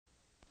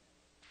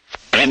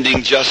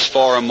Ending just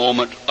for a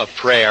moment of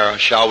prayer,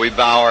 shall we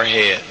bow our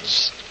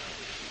heads?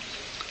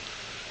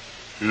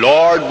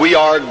 Lord, we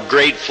are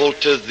grateful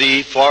to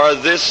Thee for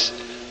this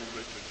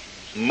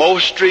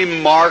most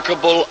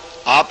remarkable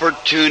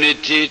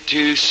opportunity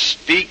to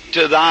speak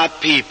to Thy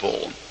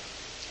people.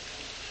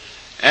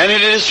 And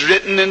it is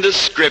written in the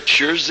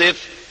Scriptures,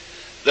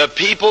 if the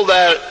people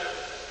that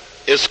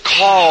is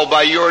called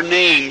by Your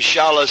name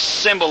shall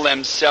assemble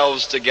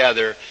themselves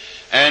together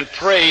and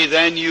pray,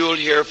 then You'll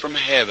hear from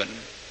heaven.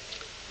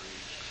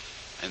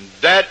 And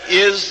that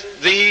is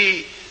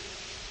the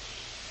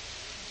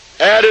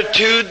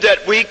attitude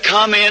that we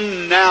come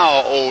in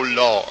now, O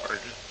Lord,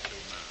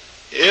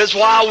 is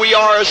while we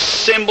are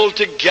assembled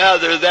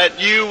together, that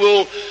You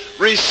will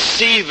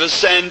receive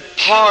us and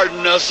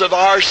pardon us of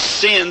our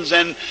sins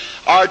and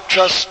our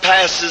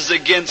trespasses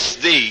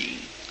against Thee,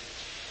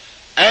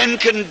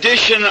 and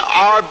condition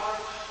our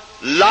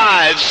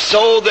lives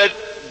so that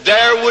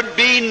there would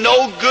be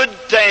no good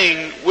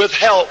thing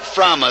withheld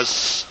from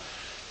us,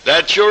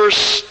 that Your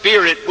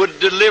Spirit would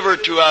deliver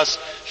to us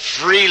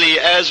freely,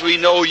 as we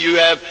know You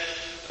have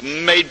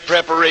made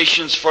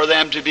preparations for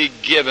them to be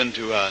given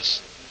to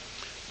us.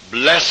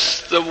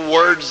 Bless the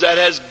words that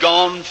has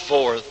gone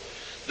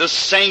forth, the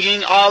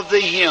singing of the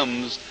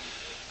hymns,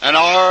 and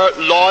our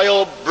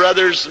loyal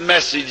brother's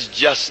message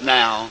just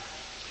now.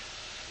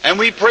 And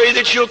we pray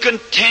that You'll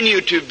continue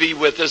to be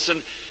with us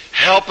and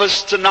help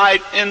us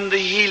tonight in the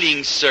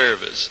healing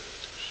service.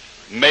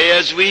 May,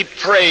 as we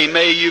pray,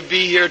 may You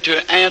be here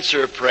to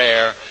answer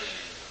prayer,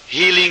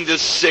 healing the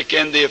sick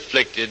and the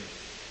afflicted,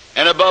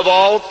 and above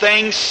all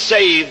things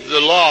save the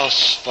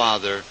lost,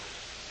 Father.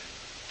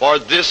 For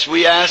this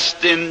we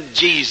ask in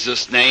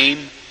Jesus'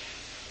 name.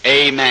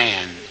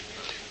 Amen.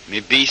 You may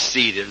be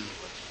seated.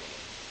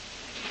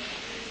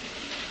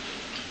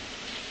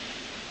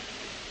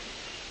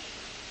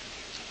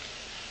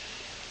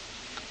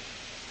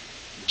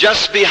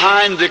 Just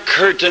behind the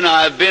curtain,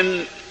 I've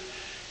been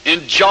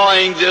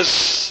enjoying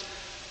this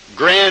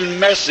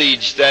grand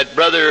message that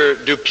Brother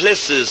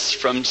Duplessis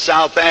from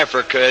South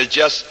Africa has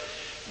just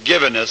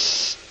given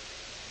us.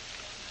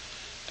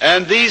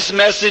 And these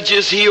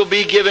messages he'll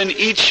be given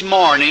each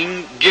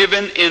morning,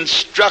 given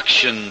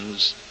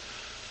instructions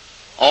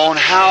on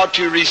how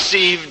to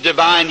receive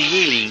divine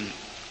healing.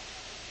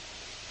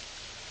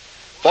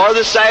 For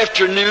this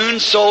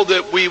afternoon, so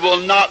that we will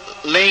not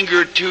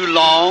linger too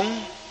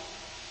long,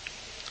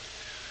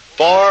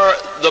 for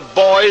the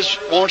boys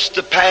wants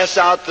to pass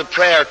out the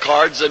prayer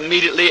cards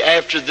immediately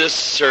after this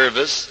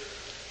service.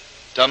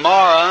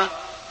 Tomorrow,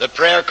 the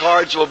prayer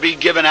cards will be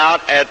given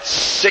out at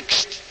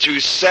 6 to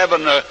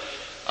 7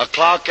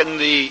 o'clock in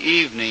the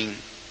evening.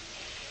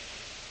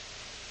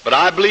 But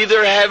I believe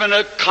they're having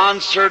a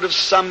concert of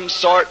some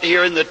sort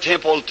here in the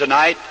temple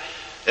tonight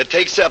that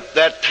takes up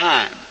that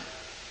time.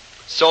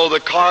 So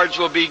the cards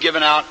will be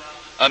given out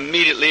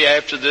immediately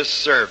after this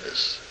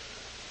service.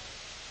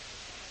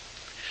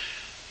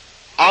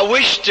 I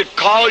wish to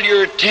call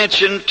your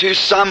attention to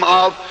some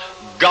of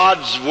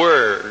God's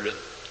Word.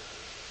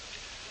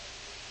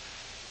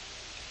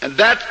 And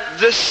that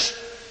this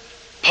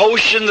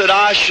portion that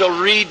I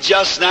shall read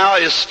just now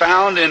is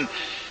found in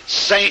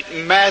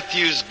St.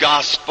 Matthew's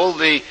Gospel,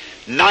 the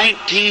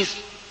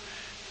 19th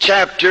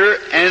chapter,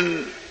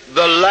 and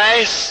the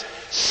last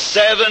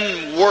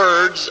 7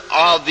 words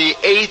of the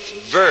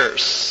 8th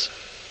verse.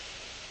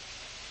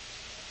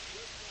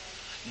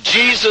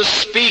 Jesus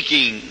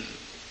speaking,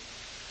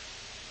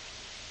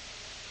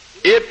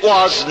 "It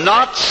was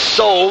not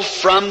so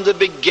from the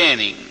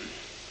beginning."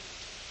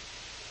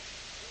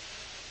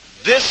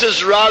 This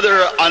is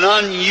rather an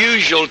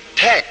unusual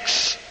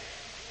text,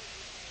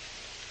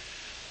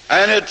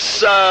 and it's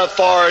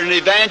for an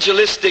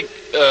evangelistic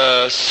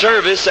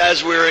service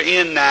as we're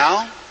in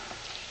now.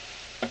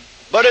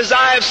 But as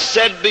I have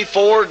said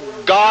before,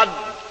 God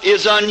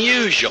is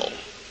unusual.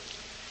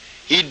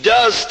 He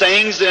does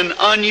things in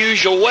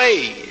unusual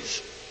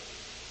ways.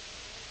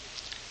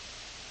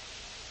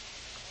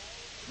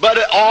 But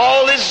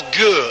all is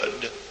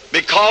good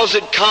because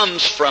it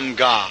comes from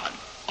God.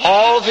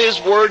 All of His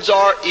words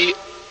are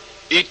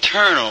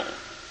eternal.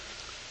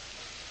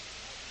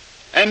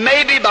 And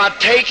maybe by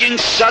taking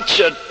such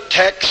a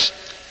text,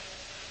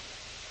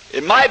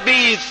 it might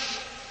be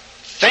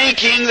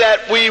thinking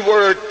that we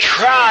were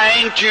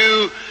trying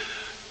to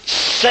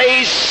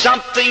say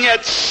something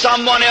that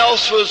someone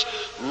else was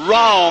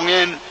wrong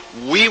and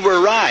we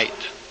were right.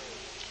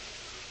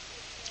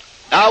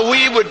 Now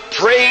we would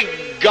pray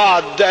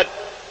God that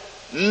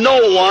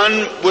no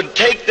one would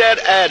take that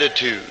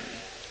attitude.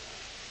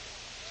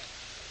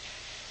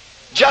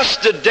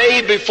 Just the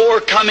day before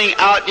coming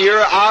out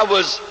here, I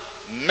was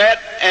met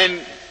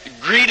and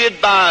greeted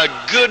by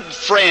a good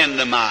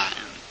friend of mine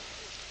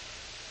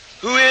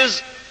who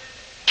is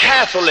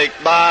Catholic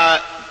by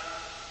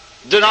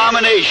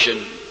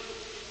denomination.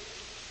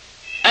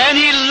 And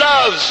he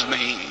loves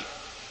me,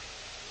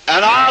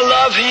 and I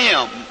love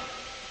him.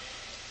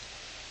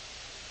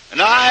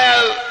 And I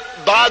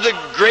have, by the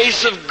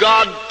grace of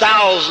God,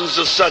 thousands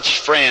of such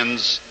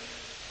friends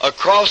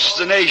across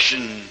the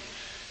nation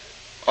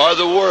or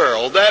the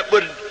world that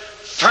would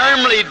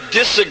firmly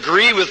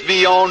disagree with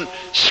me on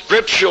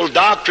scriptural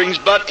doctrines,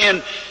 but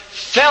in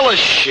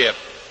fellowship.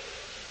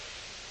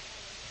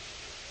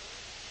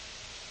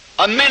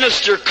 A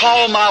minister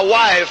called my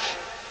wife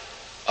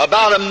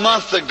about a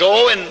month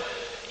ago, and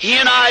he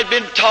and I had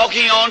been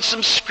talking on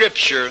some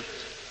scripture.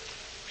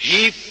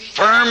 He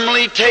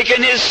firmly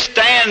taken his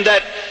stand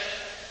that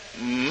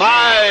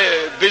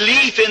my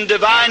belief in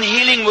divine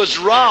healing was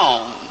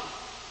wrong,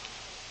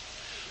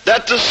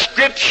 that the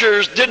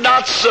scriptures did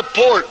not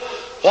support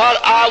what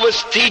I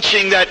was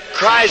teaching, that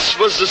Christ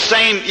was the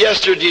same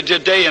yesterday,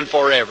 today, and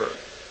forever.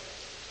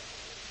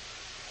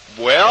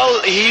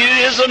 Well, he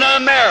is an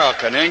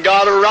American and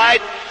got a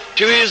right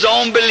to his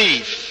own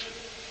belief.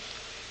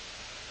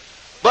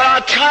 But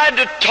I tried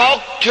to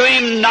talk to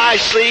him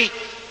nicely.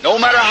 No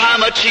matter how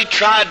much he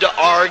tried to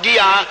argue,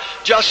 I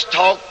just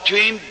talked to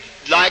him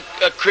like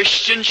a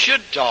Christian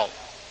should talk.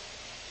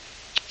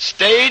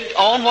 Stayed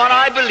on what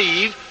I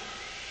believe,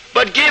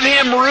 but give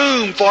him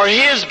room for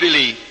his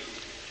belief.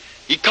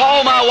 He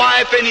called my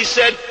wife and he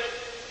said,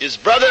 "Is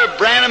Brother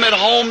Branham at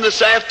home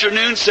this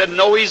afternoon?" Said,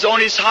 "No, he's on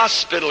his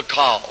hospital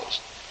calls."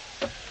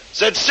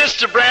 Said,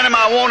 "Sister Branham,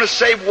 I want to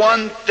say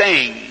one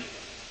thing.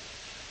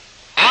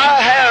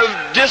 I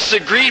have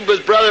disagreed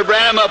with Brother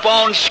Branham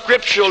upon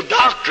scriptural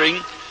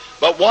doctrine,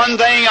 but one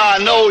thing I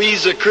know,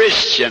 he's a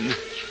Christian."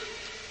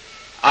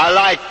 I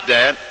like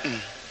that.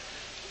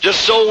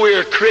 Just so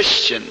we're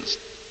Christians.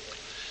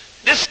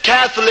 This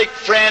Catholic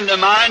friend of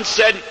mine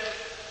said,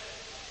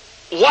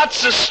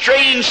 "What's a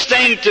strange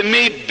thing to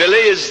me,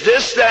 Billy, is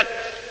this, that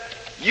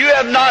you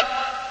have not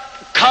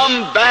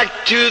come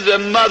back to the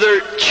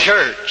mother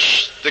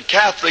church, the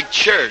Catholic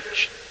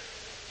Church."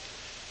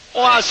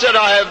 Well, I said,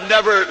 "I have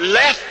never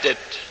left it."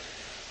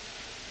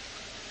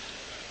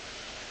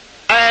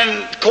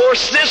 And, of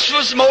course, this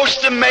was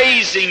most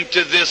amazing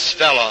to this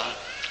fella.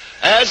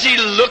 As he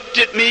looked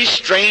at me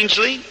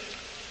strangely,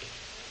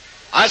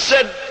 I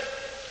said,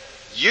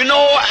 "You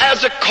know,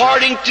 as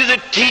according to the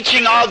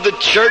teaching of the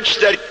church,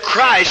 that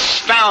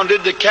Christ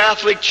founded the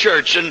Catholic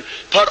Church and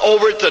put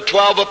over it the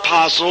 12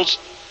 apostles,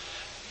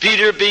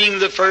 Peter being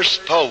the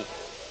first pope.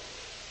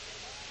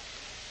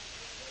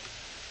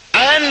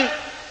 And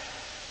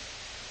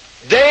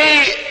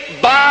they,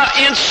 by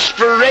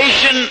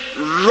inspiration,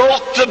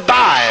 wrote the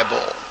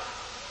Bible.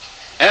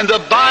 And the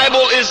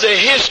Bible is a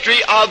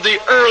history of the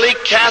early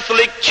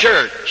Catholic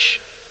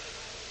Church.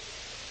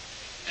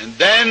 And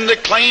then the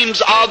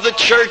claims of the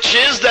church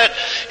is that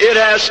it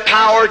has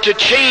power to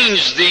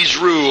change these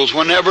rules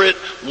whenever it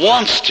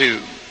wants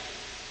to,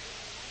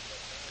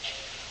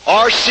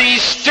 or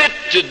sees fit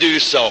to do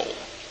so."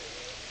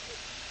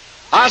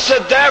 I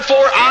said,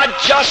 "Therefore, I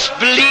just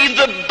believe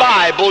the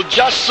Bible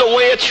just the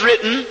way it's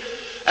written."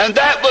 And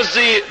that was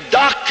the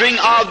doctrine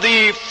of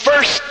the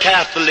first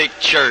Catholic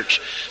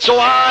Church. So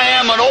I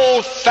am an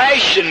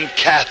old-fashioned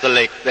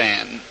Catholic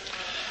then,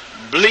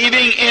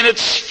 believing in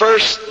its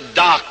first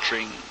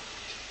doctrine.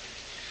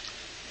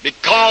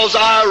 Because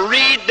I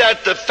read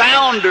that the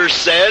founder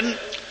said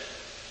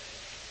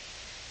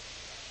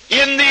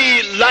in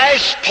the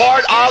last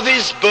part of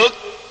his book,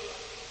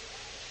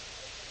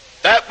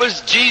 that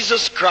was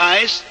Jesus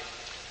Christ,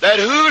 that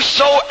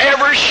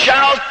whosoever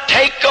shall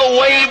take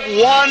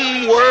away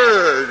one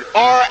word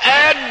or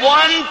add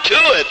one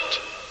to it,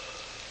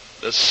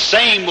 the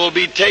same will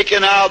be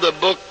taken out of the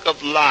book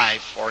of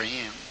life for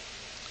him.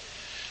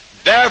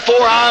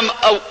 Therefore, I'm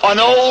an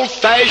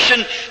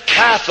old-fashioned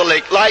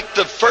Catholic, like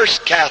the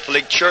first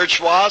Catholic Church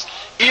was,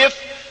 if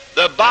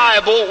the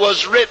Bible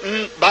was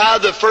written by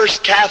the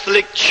first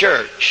Catholic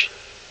Church.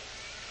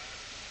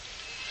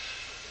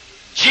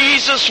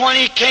 Jesus, when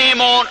he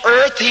came on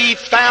earth, he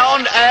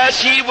found, as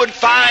he would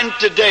find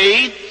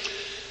today,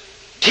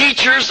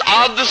 teachers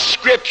of the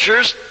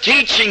Scriptures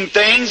teaching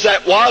things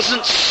that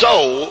wasn't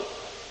so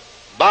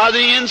by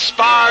the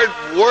inspired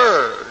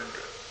Word.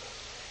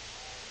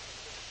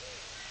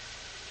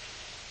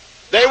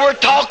 They were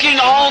talking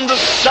on the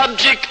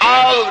subject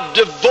of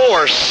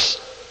divorce.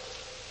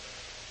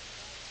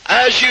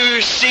 As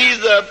you see,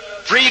 the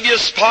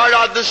previous part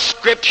of the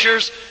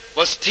Scriptures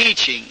was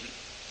teaching.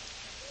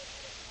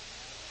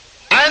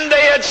 And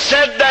they had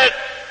said that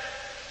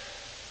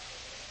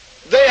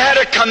they had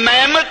a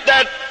commandment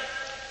that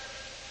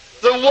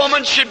the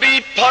woman should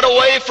be put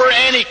away for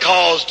any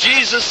cause.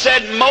 Jesus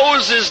said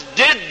Moses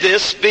did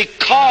this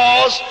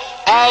because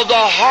of the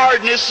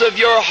hardness of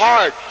your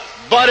heart.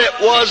 But it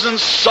wasn't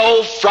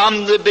so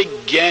from the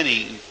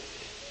beginning.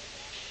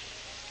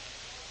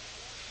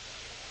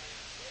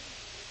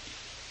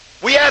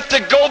 We have to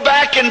go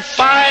back and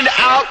find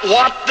out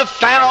what the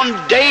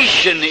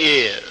foundation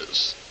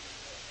is.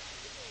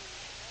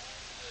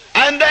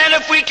 And then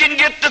if we can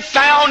get the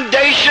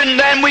foundation,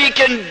 then we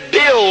can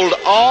build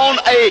on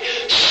a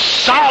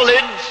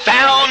solid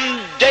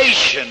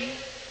foundation.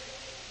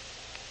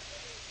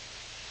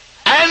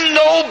 And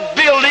no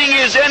building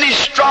is any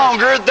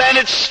stronger than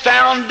its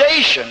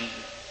foundation,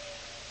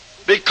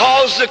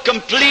 because the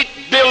complete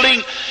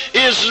building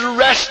is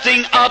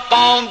resting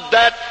upon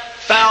that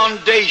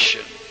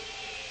foundation.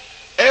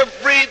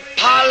 Every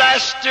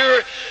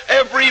plaster,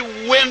 every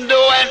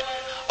window, and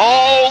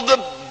all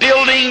the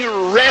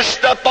building rest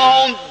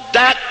upon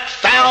that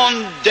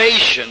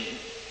foundation.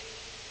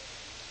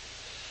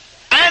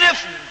 And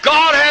if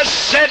God has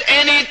said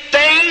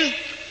anything,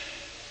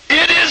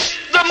 it is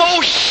the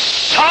most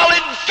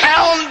solid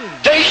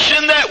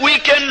foundation that we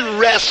can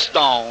rest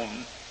on.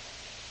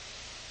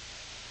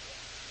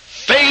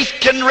 Faith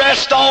can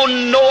rest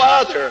on no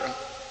other.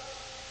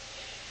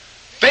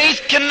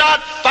 Faith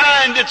cannot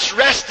find its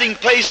resting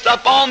place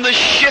upon the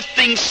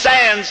shifting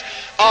sands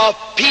of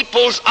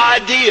people's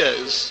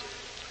ideas,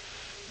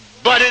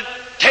 but it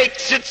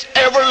takes its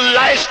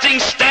everlasting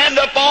stand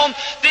upon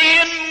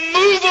the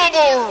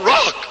immovable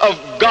rock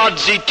of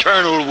God's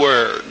eternal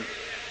Word.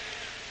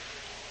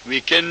 We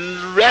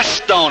can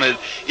rest on it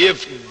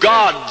if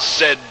God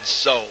said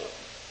so.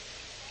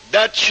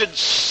 That should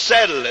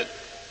settle it.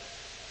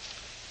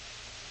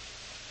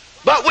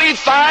 But we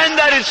find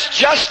that it's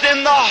just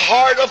in the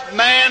heart of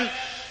man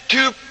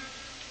to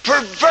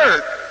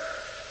pervert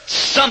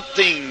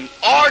something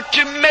or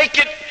to make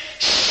it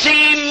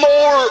seem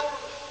more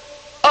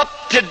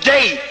up to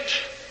date.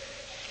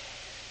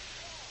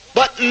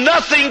 But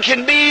nothing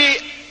can be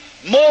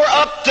more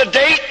up to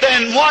date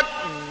than what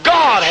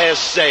God has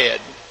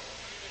said.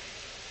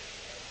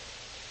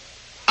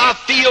 I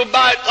feel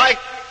about like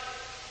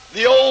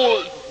the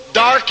old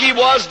darky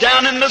was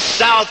down in the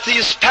South.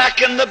 He's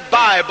packing the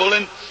Bible,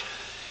 and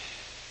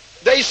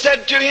they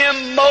said to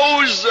him,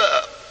 Moses,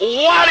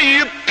 why do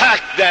you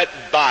pack that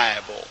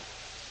Bible?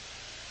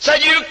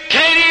 Said, you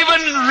can't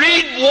even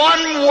read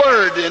one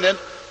word in it.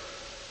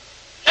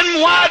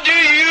 And why do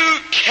you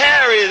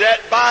carry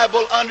that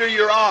Bible under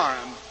your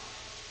arm?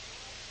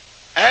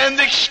 And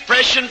the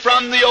expression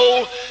from the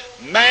old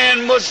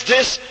man was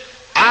this,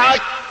 I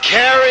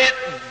carry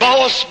it,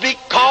 boss,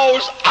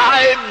 because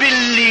I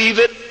believe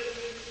it.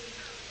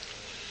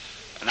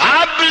 And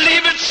I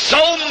believe it so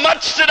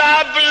much that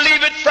I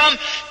believe it from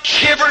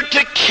kiver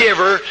to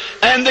kiver,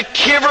 and the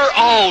kiver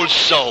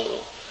also.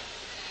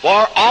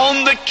 For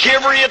on the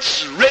kiver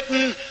it's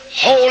written,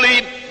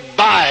 Holy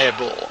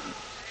Bible.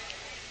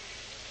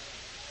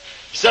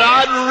 He said,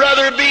 I'd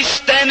rather be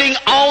standing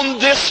on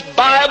this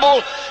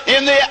Bible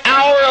in the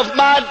hour of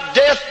my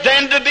death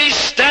than to be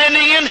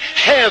standing in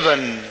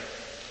heaven.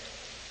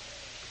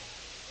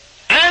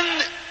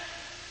 And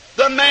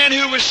the man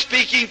who was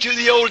speaking to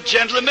the old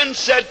gentleman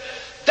said,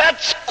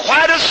 that's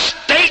quite a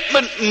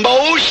statement,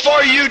 Mose,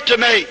 for you to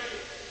make.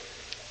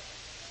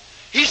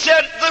 He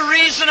said, the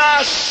reason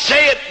I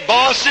say it,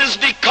 boss, is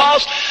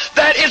because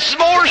that it's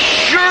more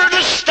sure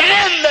to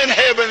stand than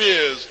heaven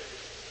is.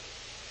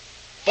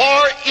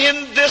 For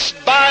in this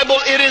Bible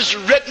it is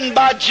written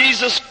by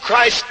Jesus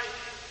Christ,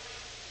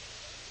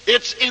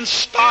 its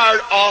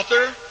inspired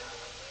author,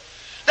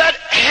 that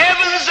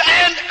heavens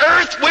and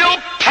earth will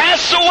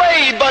pass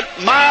away, but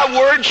my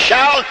word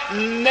shall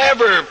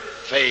never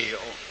fail.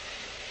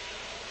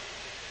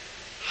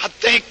 I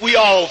think we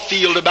all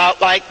feel about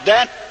like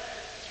that.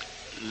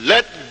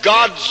 Let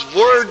God's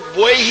Word,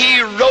 the way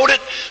He wrote it,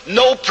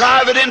 no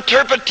private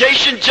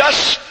interpretation,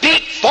 just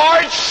speak for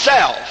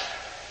itself.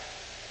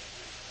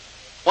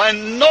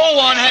 When no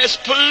one has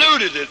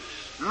polluted it,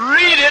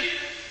 read it,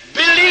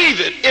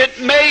 believe it.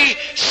 It may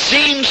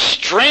seem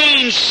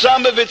strange,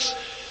 some of its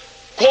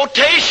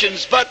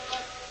quotations, but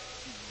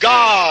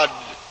God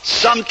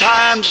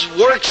sometimes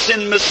works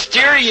in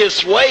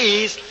mysterious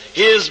ways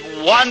His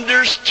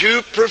wonders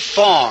to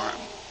perform.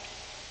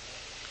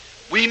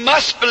 We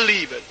must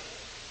believe it.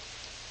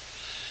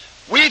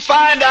 We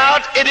find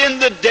out it in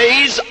the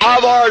days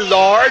of our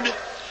Lord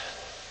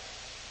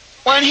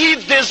when He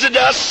visited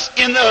us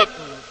in the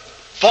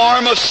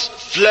form of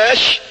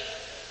flesh,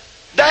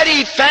 that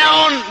He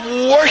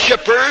found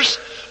worshipers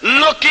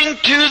looking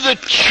to the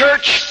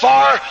church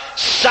for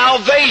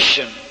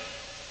salvation.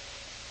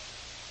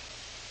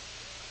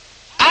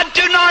 I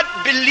do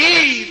not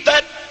believe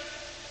that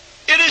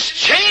it has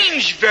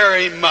changed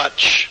very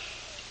much.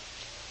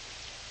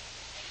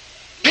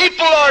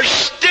 People are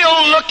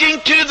still looking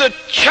to the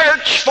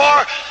church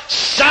for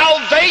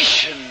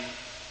salvation.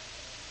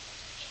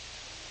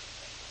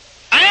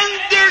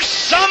 And they're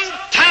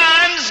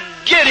sometimes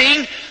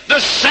getting the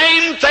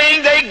same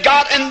thing they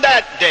got in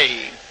that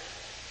day.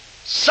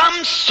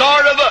 Some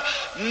sort of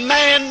a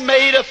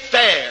man-made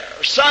affair,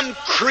 some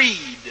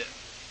creed,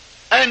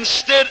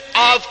 instead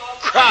of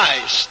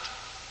Christ.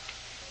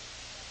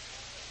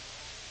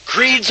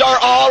 Creeds are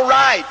all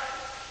right.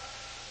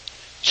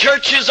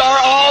 Churches are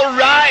all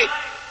right.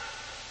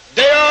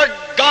 They are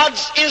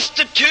God's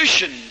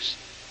institutions.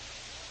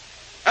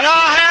 And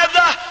I have the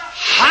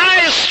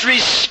highest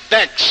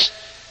respects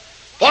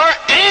for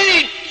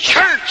any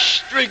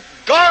church,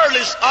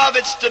 regardless of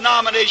its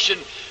denomination,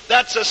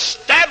 that's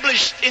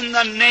established in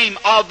the name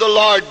of the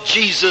Lord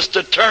Jesus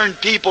to turn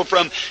people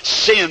from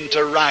sin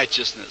to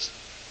righteousness.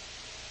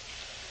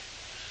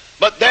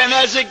 But then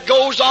as it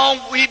goes on,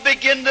 we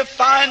begin to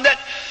find that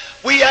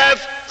we have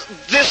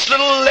this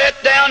little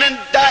letdown and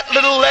that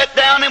little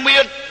letdown, and we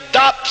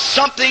adopt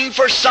something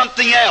for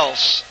something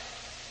else.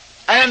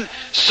 And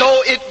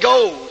so it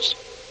goes.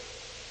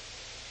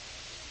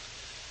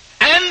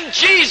 And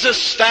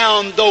Jesus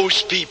found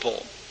those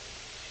people,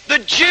 the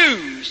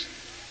Jews,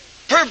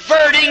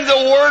 perverting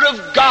the Word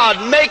of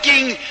God,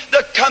 making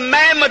the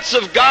commandments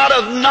of God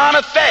of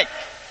non-effect.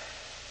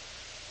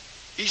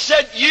 He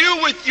said,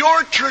 you with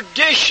your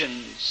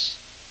traditions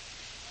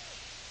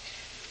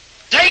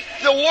take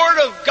the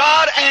Word of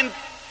God and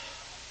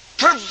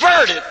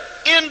pervert it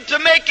into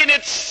making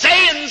it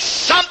saying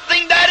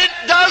something that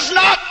it does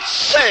not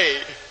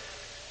say.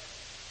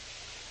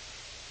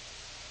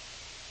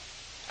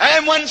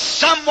 And when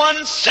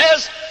someone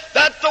says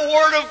that the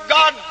Word of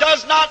God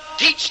does not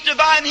teach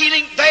divine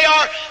healing, they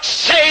are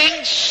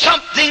saying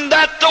something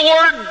that the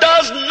Word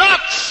does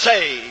not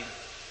say.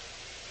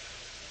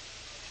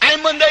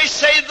 And when they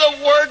say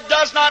the Word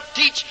does not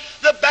teach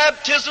the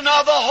baptism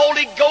of the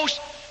Holy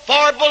Ghost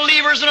for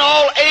believers in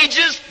all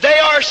ages, they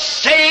are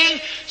saying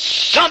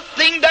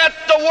something that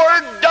the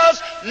Word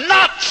does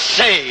not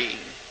say.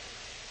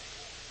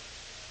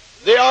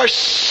 They are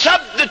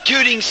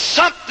substituting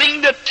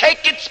something to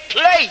take its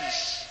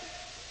place.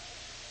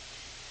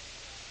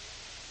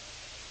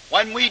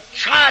 When we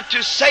try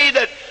to say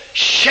that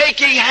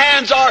shaking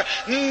hands or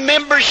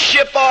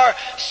membership or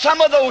some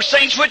of those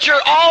things, which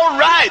are all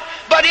right,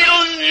 but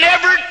it'll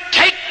never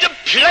take the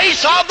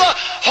place of the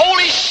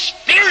Holy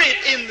Spirit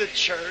in the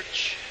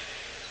church.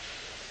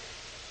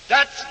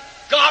 That's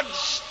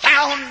God's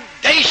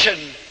foundation.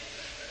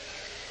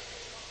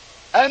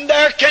 And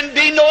there can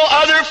be no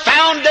other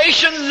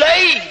foundation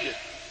laid.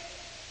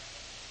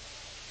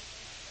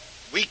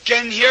 We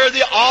can hear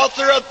the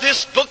author of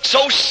this book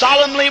so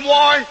solemnly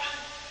warn,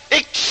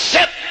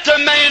 except a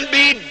man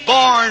be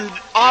born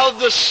of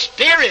the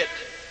Spirit,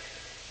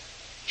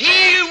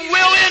 he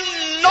will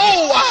in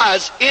no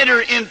wise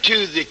enter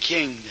into the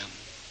kingdom.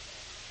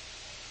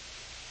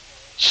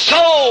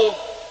 So,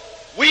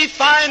 we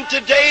find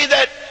today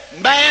that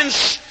man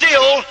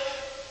still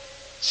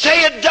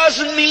say it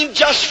doesn't mean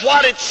just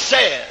what it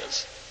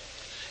says.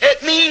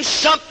 It means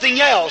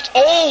something else.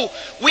 Oh,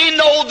 we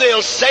know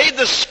they'll say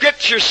the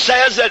Scripture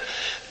says that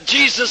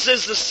Jesus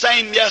is the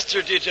same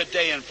yesterday,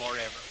 today, and forever.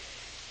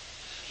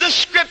 The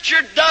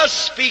Scripture does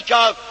speak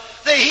of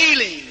the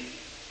healing,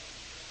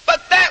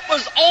 but that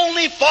was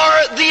only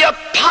for the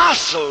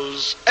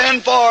apostles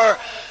and for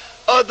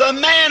the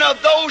man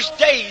of those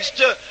days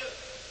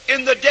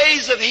in the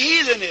days of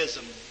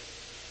heathenism,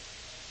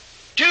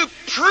 to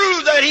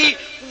prove that he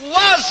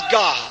was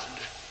God.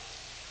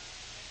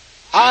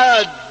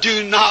 I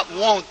do not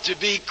want to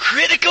be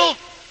critical.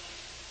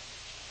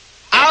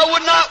 I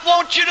would not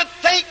want you to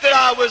think that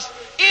I was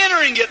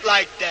entering it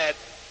like that.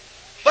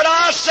 But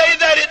I say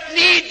that it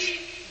needs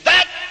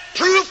that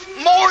proof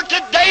more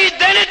today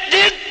than it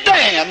did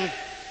then.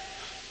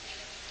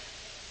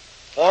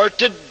 For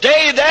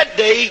today, that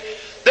day,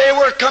 they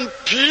were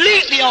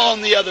completely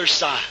on the other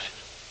side.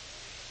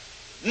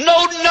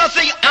 Know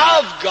nothing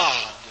of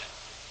God.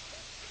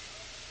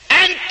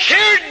 And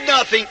cared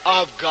nothing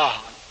of God.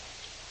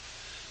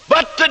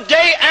 But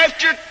today,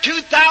 after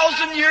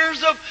 2,000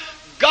 years of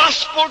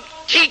gospel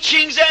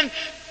teachings and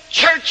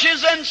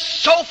churches and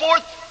so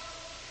forth,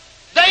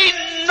 they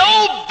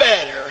know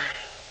better,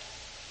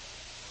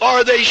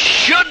 or they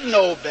should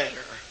know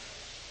better.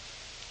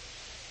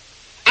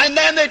 And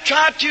then they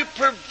try to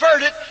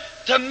pervert it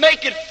to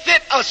make it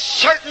fit a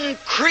certain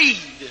creed.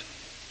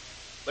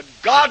 But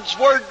God's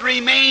Word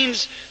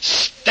remains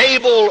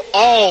stable,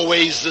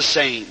 always the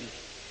same.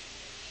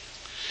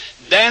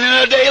 Then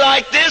in a day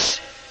like this,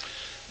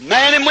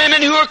 men and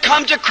women who are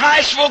come to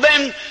Christ will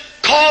then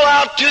call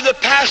out to the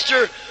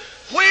pastor,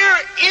 where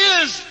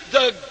is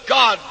the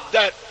God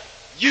that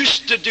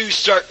used to do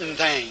certain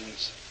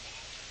things?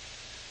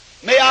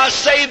 May I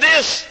say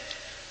this,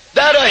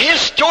 that a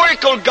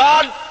historical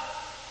God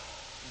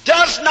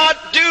does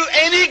not do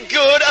any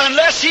good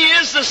unless He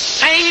is the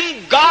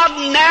same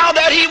God now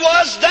that He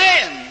was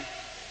then.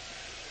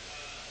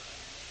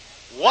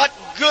 What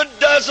good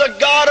does a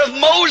God of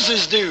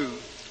Moses do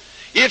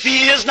if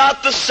He is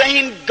not the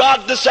same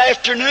God this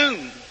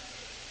afternoon?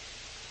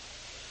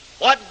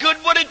 What good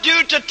would it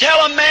do to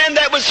tell a man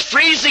that was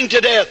freezing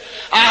to death,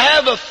 I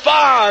have a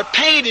fire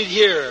painted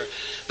here,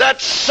 that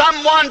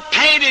someone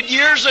painted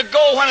years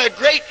ago when a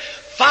great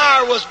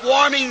fire was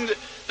warming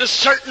the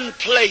certain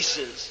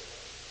places?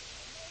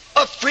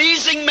 A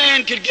freezing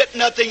man could get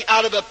nothing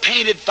out of a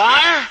painted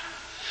fire,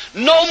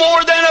 no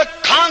more than a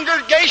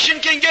congregation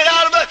can get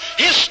out of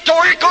a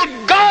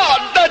historical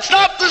God that's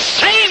not the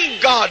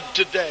same God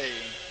today.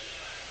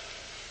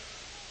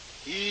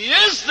 He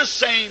is the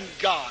same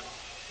God.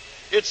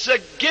 It's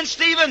against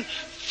even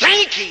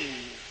thinking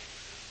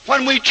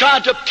when we try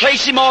to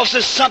place Him off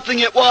as something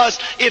it was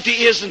if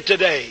He isn't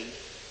today.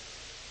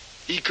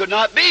 He could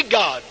not be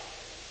God,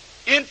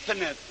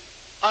 infinite,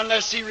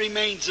 unless He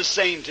remains the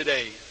same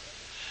today.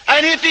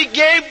 And if He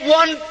gave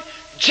one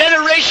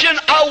generation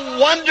a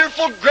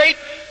wonderful, great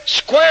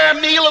square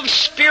meal of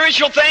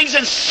spiritual things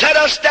and set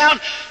us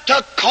down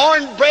to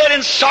cornbread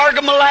and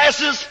sorghum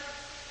molasses,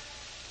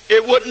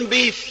 it wouldn't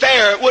be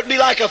fair. It wouldn't be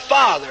like a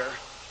father.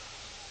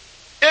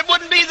 It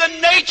wouldn't be the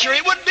nature.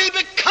 It wouldn't be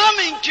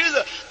becoming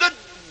to the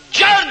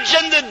judge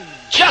and the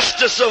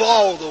justice of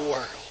all the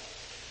world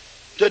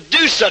to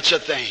do such a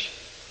thing.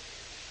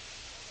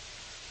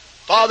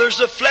 Fathers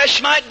of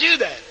flesh might do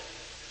that.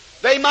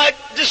 They might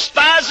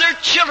despise their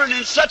children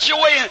in such a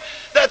way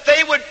that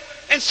they would,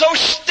 and so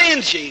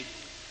stingy,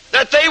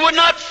 that they would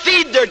not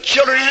feed their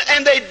children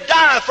and they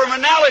die from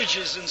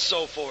allergies and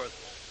so forth.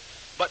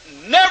 But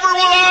never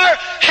will our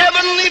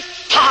Heavenly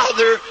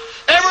Father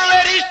ever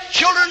let His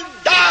children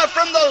die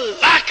from the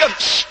lack of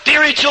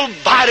spiritual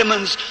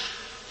vitamins,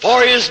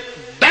 for His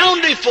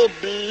bountiful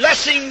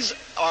blessings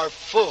are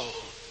full,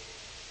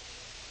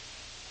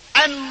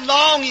 and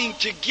longing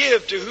to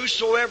give to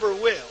whosoever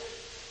will.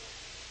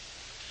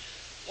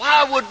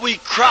 Why would we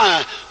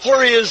cry,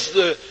 where is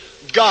the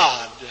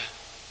God?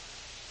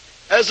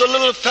 As a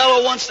little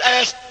fellow once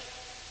asked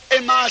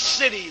in my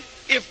city,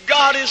 if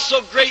God is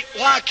so great,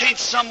 why can't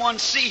someone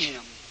see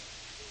Him?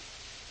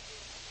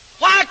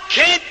 Why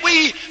can't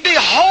we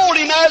behold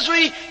Him as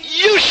we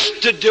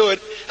used to do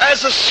it,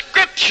 as the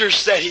Scripture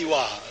said He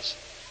was?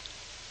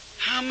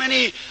 How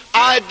many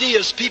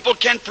ideas people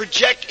can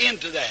project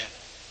into that?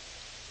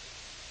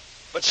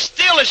 But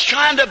still it's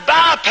trying to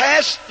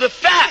bypass the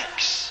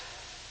facts.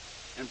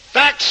 And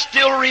fact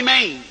still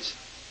remains.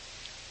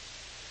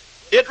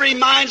 It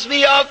reminds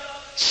me of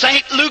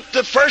St. Luke,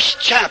 the first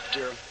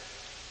chapter,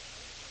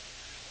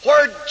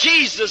 where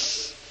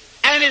Jesus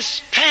and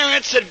His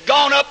parents had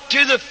gone up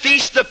to the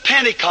Feast of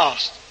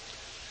Pentecost.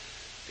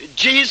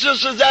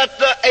 Jesus was at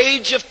the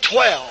age of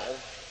 12.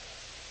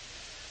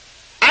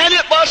 And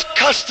it was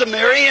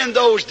customary in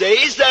those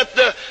days that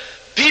the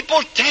people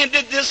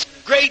attended this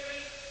great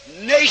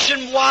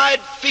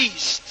nationwide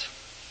feast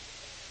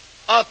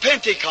of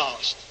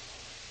Pentecost.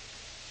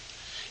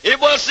 It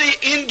was the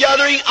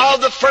ingathering of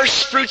the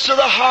first fruits of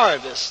the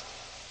harvest.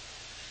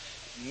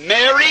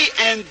 Mary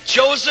and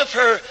Joseph,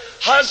 her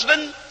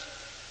husband,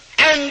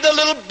 and the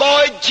little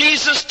boy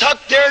Jesus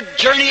took their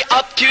journey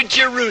up to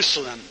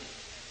Jerusalem.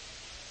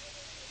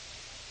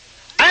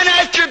 And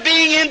after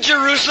being in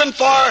Jerusalem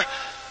for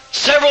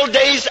several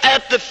days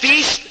at the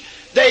feast,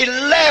 they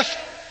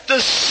left the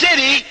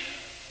city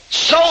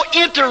so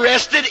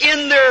interested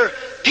in their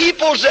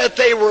peoples that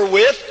they were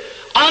with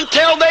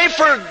until they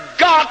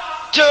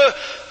forgot to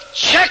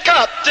check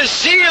up to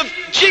see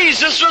if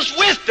Jesus was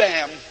with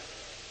them.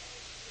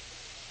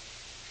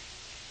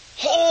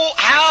 Oh,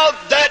 how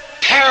that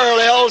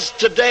parallels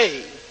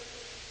today.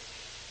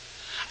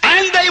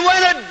 And they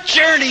went a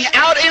journey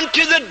out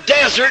into the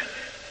desert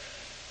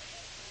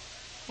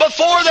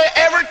before they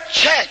ever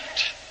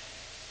checked.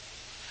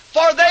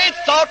 For they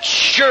thought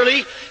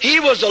surely He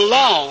was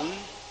alone.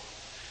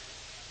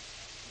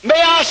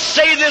 May I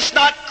say this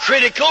not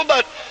critical,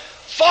 but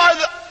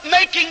for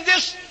making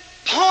this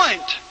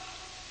point,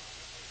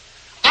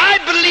 I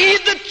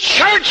believe the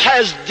church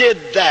has did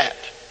that.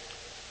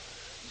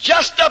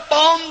 Just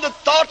upon the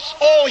thoughts,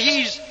 oh,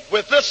 He's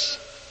with us.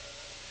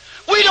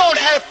 We don't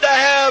have to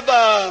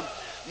have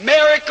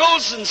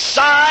miracles and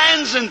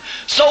signs and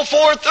so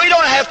forth. We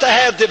don't have to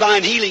have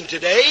divine healing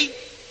today.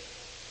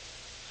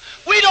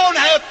 We don't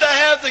have to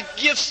have the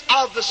gifts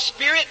of the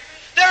Spirit.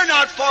 They're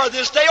not for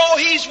this day. Oh,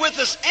 He's with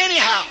us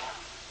anyhow.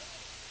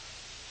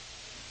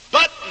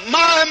 But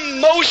my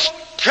most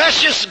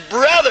precious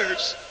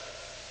brothers,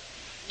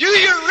 do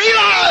you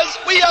realize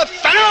we have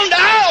found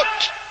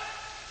out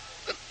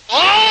that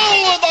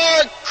all of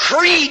our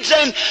creeds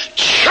and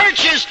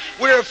churches,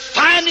 we're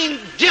finding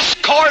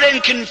discord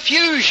and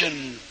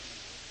confusion?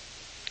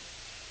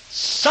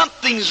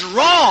 Something's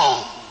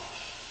wrong.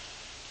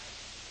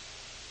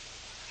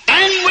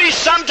 And we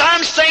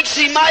sometimes think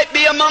He might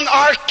be among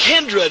our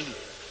kindred.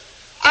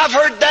 I've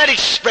heard that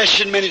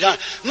expression many times.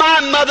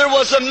 My mother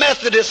was a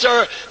Methodist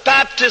or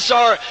Baptist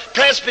or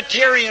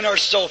Presbyterian or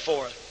so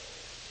forth.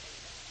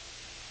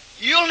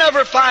 You'll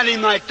never find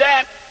Him like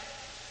that.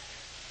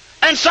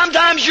 And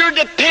sometimes you're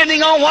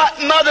depending on what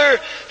mother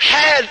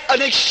had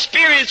an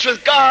experience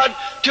with God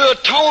to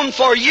atone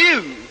for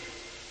you.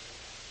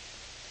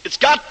 It's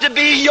got to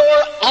be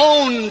your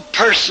own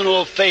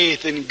personal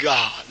faith in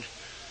God.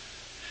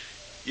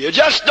 You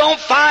just don't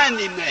find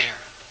Him there.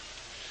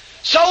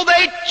 So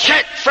they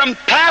check from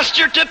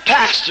pastor to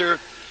pastor,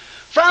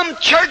 from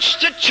church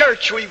to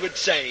church, we would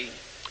say,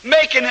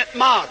 making it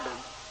modern.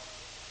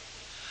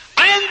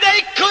 And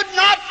they could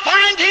not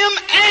find Him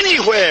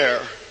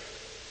anywhere.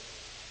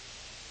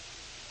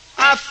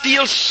 I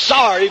feel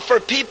sorry for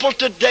people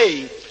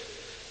today,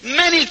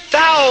 many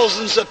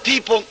thousands of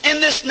people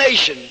in this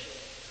nation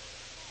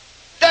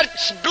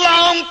that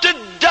belong to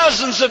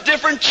dozens of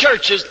different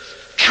churches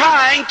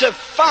trying to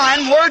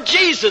find where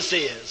Jesus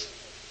is.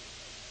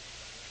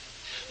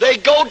 They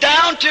go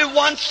down to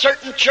one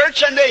certain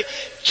church and they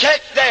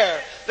check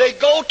there. They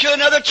go to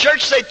another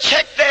church, they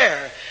check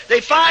there.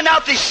 They find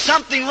out there's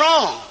something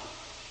wrong.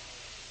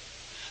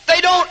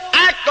 They don't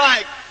act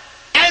like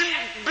and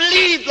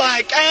believe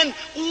like and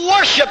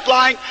worship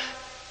like,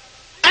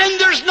 and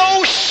there's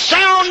no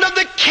sound of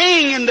the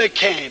King in the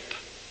camp.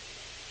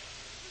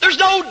 There's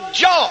no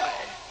joy.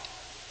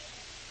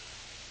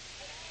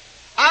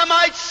 I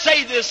might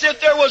say this, if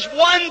there was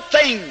one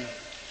thing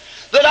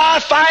that I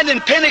find in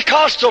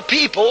Pentecostal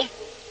people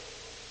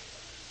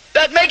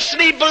that makes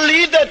me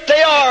believe that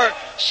they are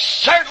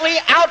certainly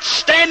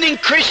outstanding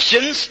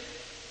Christians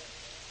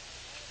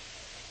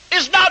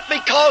is not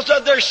because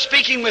of their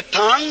speaking with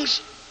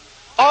tongues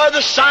or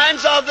the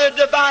signs of the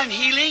divine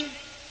healing.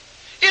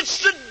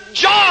 It's the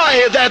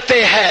joy that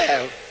they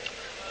have.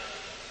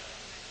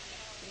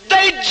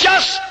 They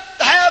just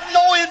have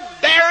no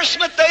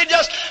embarrassment. They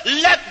just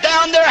let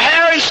down their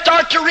hair and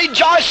start to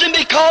rejoicing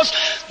because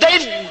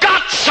they've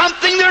got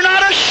something they're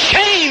not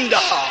ashamed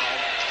of.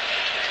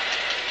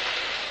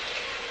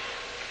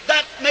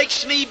 That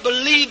makes me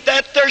believe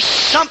that there's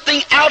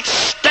something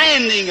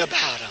outstanding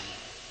about them.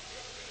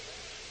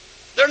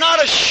 They're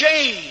not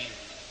ashamed.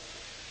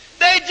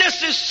 They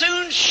just as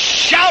soon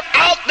shout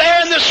out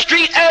there in the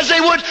street as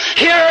they would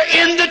here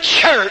in the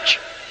church.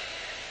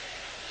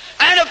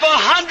 And if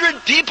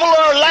 100 people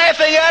are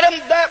laughing at them,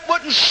 that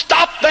wouldn't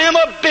stop them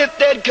a bit.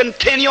 They'd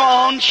continue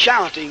on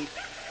shouting.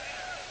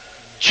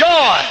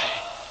 Joy.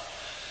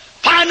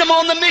 Find them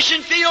on the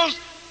mission fields,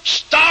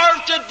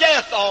 starved to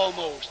death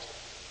almost.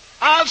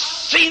 I've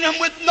seen them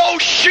with no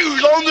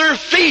shoes on their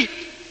feet,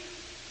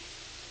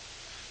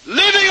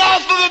 living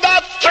off of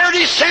about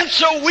 30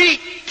 cents a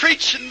week,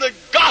 preaching the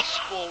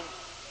gospel.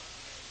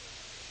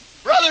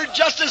 Brother,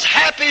 just as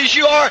happy as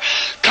you are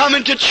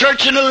coming to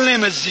church in a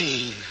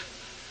limousine.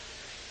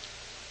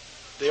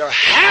 They are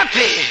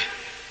happy,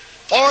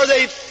 for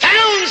they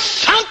found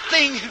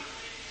something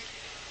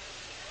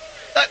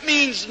that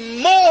means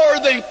more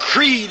than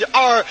creed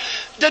or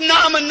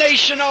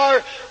denomination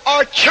or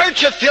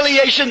church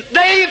affiliation.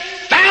 They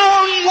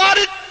found what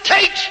it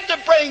takes to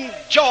bring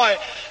joy,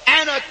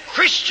 and a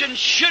Christian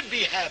should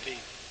be happy.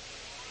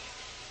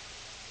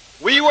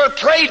 We were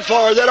prayed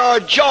for that our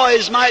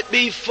joys might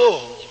be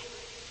full.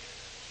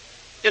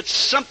 It's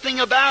something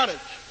about it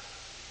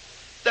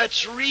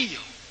that's real.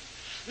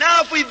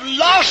 Now, if we've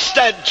lost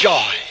that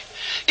joy,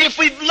 if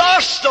we've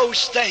lost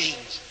those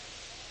things,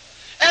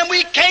 and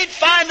we can't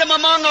find them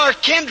among our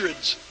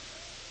kindreds,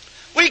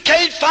 we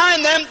can't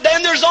find them,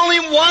 then there's only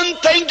one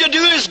thing to do,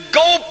 is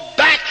go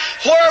back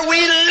where we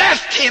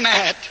left him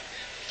at.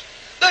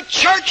 The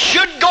church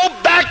should go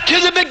back to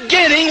the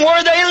beginning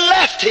where they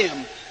left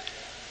him.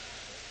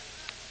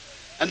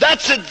 And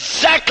that's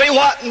exactly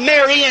what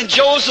Mary and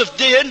Joseph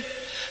did.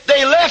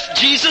 They left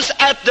Jesus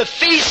at the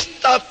Feast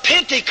of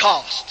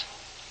Pentecost.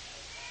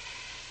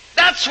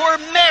 That's where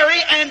Mary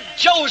and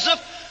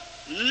Joseph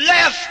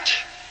left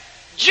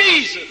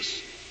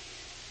Jesus.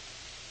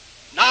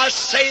 Now I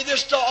say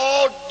this to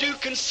all due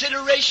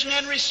consideration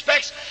and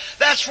respects.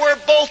 That's where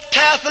both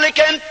Catholic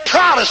and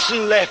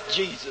Protestant left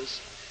Jesus.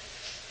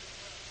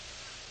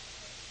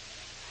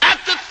 At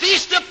the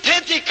Feast of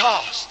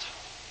Pentecost.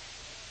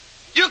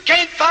 You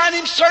can't find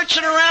him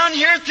searching around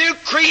here through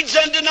creeds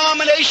and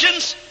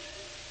denominations.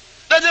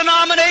 The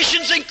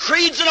denominations and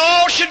creeds and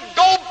all should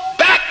go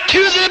back to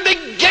the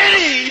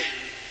beginning.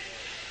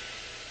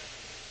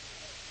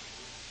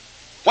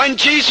 When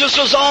Jesus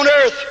was on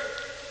earth,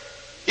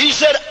 he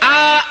said,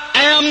 I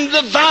am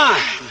the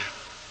vine.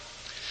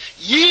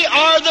 Ye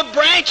are the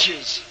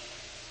branches.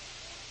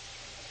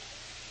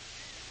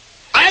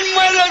 And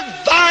when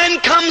the vine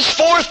comes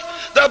forth,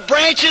 the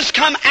branches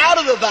come out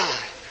of the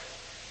vine.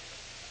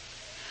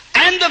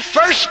 And the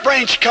first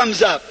branch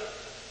comes up.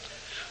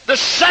 The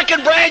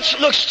second branch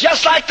looks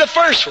just like the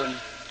first one.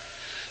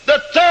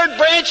 The third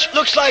branch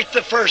looks like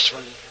the first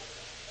one.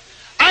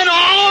 And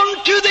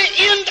on to the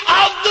end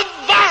of the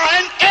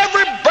vine,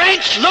 every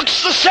branch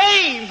looks the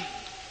same.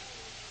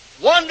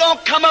 One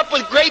don't come up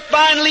with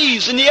grapevine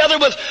leaves, and the other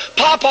with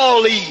pawpaw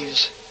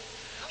leaves.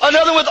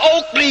 Another with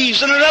oak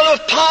leaves, and another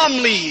with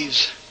palm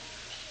leaves.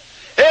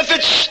 If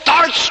it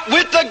starts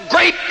with a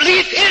grape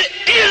leaf, it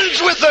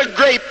ends with a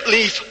grape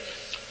leaf.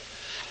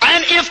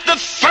 And if the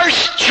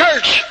first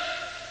church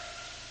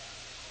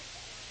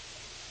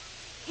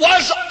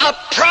was a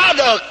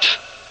product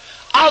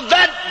of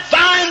that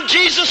vine,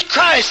 Jesus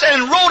Christ,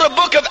 and wrote a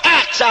book of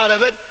Acts out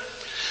of it,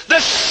 the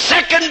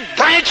second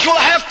branch will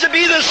have to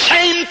be the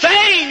same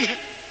thing.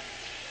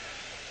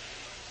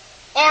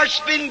 Or it's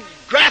been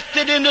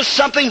grafted into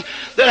something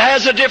that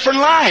has a different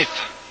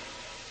life.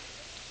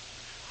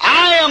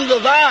 I am the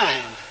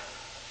vine.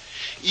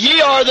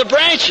 Ye are the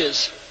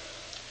branches.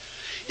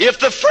 If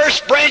the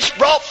first branch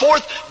brought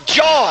forth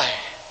joy,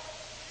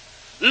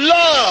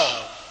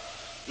 love,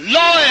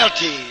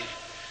 loyalty,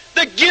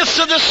 the gifts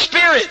of the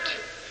Spirit,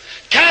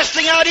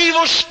 casting out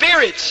evil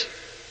spirits,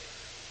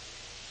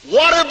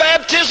 water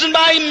baptism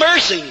by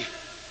immersing.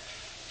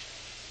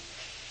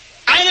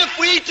 And if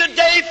we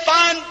today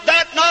find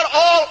that not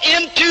all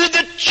into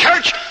the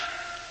church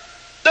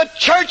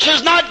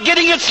is not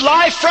getting its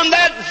life from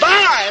that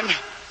vine.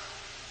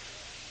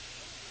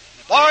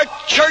 If our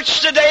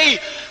church today,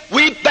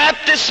 we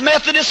Baptists,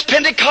 Methodists,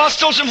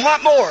 Pentecostals, and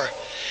what more,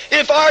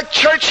 if our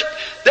church,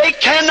 they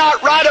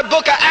cannot write a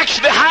book of Acts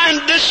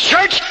behind this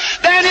church,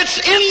 then it's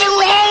in the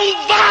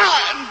wrong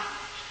vine.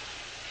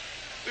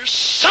 There's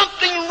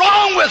something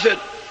wrong with it.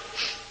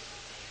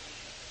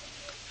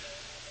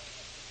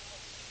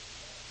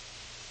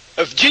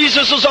 If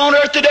Jesus was on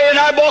earth today and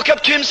I'd walk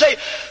up to him and say,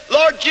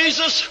 Lord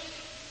Jesus,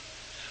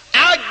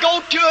 I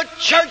go to a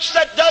church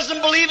that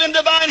doesn't believe in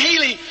divine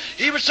healing,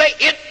 he would say,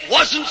 it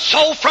wasn't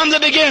so from the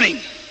beginning.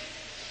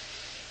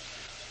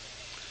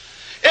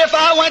 If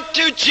I went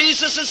to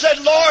Jesus and said,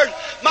 Lord,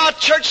 my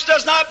church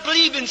does not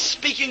believe in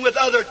speaking with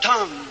other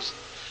tongues,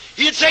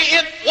 he'd say,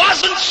 it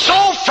wasn't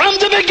so from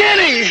the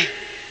beginning.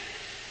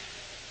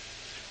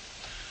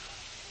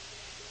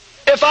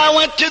 If I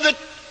went to the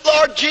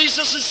Lord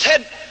Jesus and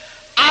said,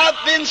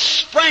 I've been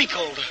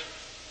sprinkled,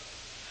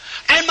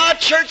 and my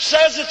church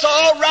says it's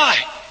all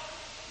right.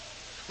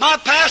 My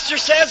pastor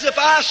says if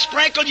I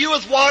sprinkle you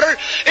with water,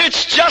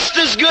 it's just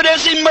as good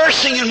as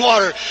immersing in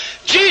water.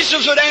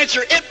 Jesus would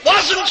answer, it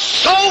wasn't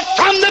so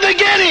from the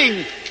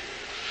beginning.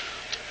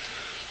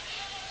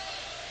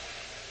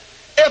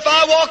 If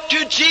I walked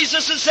to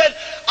Jesus and said,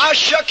 I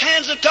shook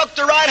hands and took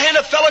the right hand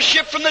of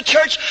fellowship from the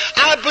church,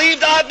 I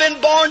believed I'd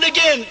been born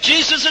again,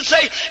 Jesus would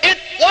say, it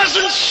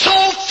wasn't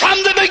so from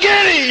the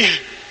beginning.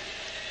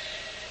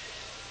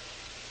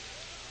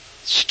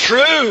 It's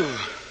true.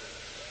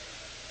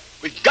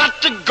 We've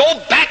got to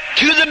go back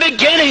to the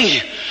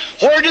beginning.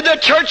 Where did the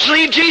church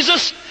leave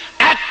Jesus?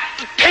 At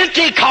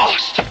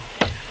Pentecost.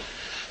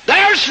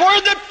 There's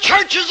where the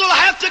churches will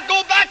have to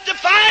go back to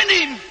find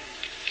him.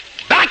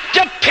 Back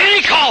to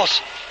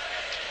Pentecost.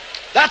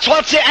 That's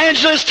what the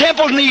Angelus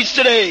Temple needs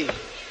today.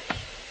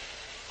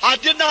 I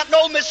did not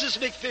know Mrs.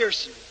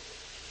 McPherson.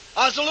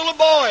 I was a little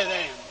boy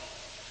then.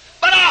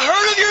 But I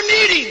heard of your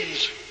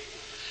meetings.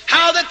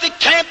 How that they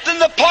camped in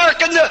the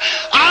park and the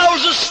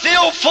aisles are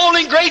still full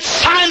and great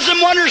signs and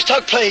wonders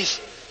took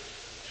place.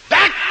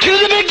 Back to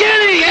the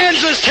beginning,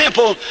 Angelus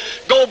Temple.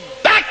 Go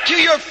back to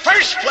your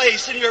first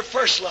place and your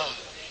first love.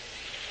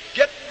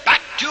 Get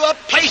back to a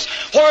place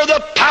where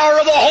the power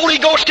of the Holy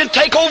Ghost can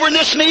take over in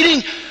this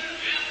meeting.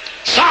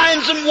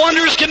 Signs and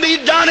wonders can be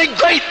done, and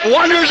great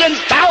wonders, and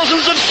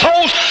thousands of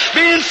souls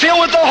being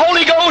filled with the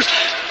Holy Ghost.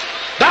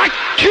 Back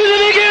to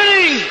the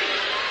beginning.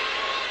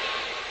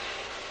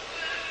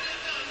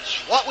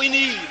 That's what we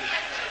need.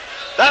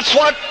 That's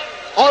what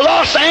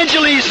Los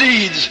Angeles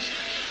needs.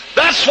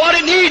 That's what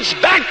it needs.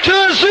 Back to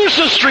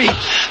Azusa Street.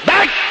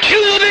 Back to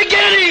the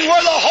beginning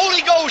where the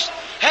Holy Ghost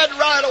had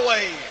right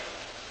away.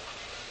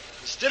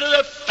 Instead of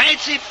the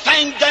fancy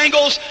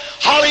fandangles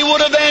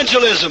Hollywood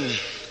evangelism,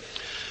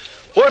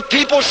 where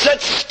people sit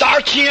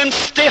starchy and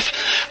stiff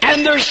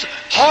and there's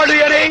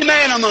hardly an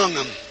amen among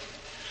them.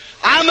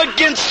 I'm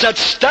against such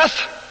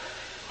stuff.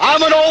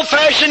 I'm an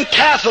old-fashioned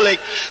Catholic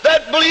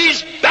that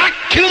believes back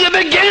to the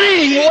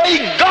beginning, the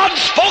way God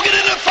spoke it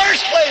in the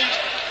first place.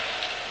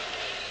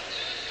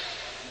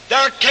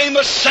 There came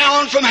a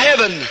sound from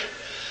heaven.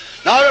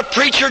 Not a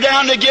preacher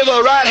down to give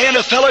a right hand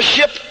of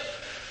fellowship,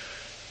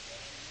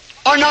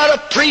 or not a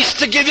priest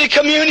to give you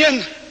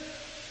communion.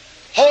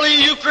 Holy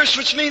Eucharist,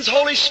 which means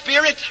Holy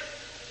Spirit.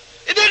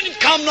 It didn't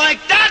come like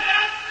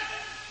that.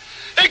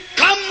 It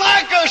come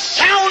like a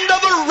sound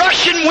of a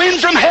rushing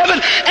wind from heaven,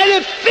 and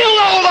it filled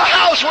all the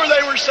house where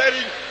they were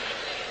sitting.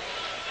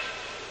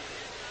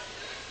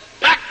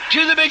 Back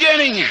to the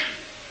beginning.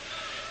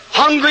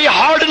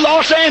 Hungry-hearted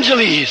Los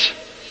Angeles,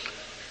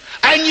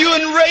 and you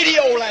in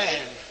Radio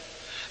Land,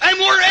 and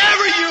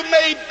wherever you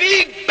may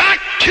be, back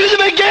to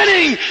the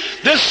beginning.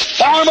 This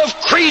form of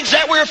creeds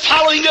that we're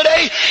following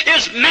today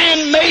is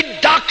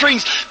man-made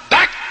doctrines.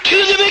 Back to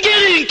the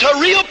beginning, to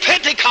real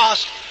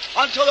Pentecost,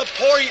 until the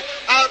pouring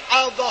out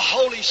of the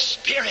Holy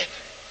Spirit,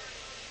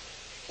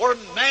 where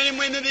men and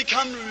women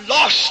become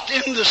lost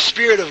in the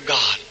Spirit of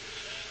God,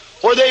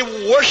 where they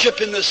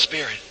worship in the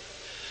Spirit,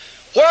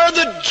 where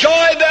the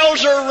joy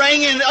bells are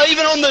ringing,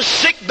 even on the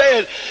sick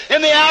bed.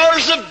 In the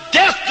hours of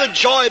death, the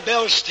joy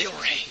bells still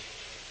ring.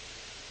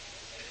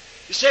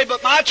 You say,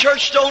 but my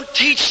church don't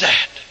teach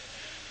that.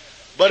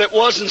 But it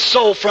wasn't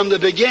so from the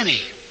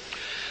beginning.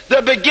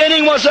 The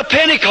beginning was a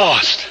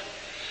Pentecost.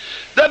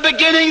 The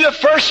beginning, the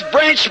first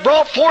branch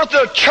brought forth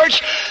a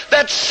church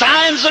that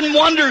signs and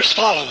wonders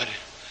followed.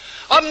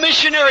 A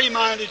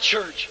missionary-minded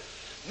church.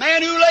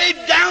 Men who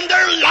laid down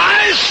their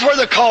lives for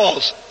the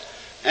cause.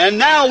 And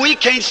now we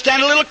can't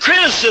stand a little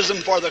criticism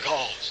for the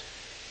cause.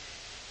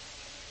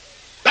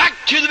 Back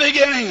to the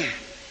beginning.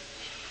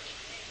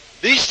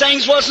 These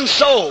things wasn't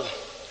so.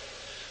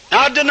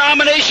 Now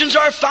denominations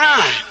are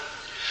fine.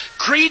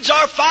 Creeds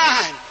are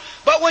fine.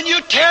 But when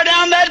you tear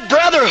down that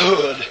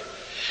brotherhood,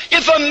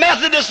 if a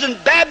Methodist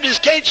and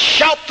Baptist can't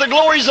shout the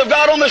glories of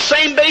God on the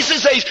same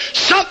basis, there's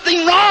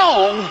something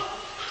wrong.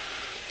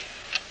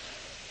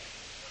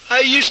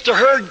 I used to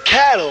herd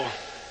cattle.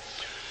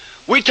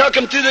 We took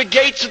them through the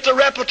gates at the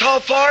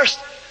Repetal Forest.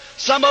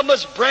 Some of them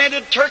was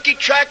branded turkey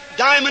track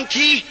diamond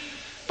tea,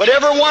 but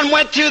everyone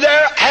went through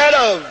there had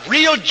a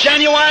real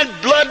genuine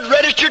blood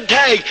registered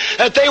tag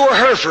that they were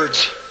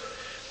Herefords.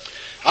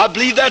 I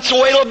believe that's the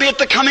way it'll be at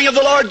the coming of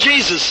the Lord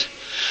Jesus.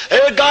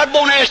 God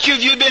won't ask you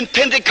if you've been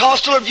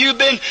Pentecostal or if you've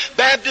been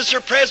Baptist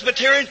or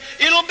Presbyterian.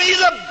 It'll be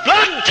the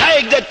blood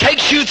tag that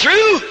takes you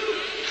through.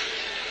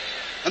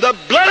 And the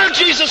blood of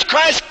Jesus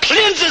Christ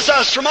cleanses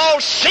us from all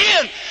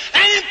sin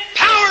and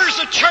empowers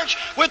the church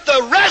with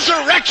the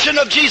resurrection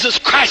of Jesus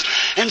Christ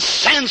and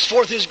sends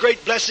forth His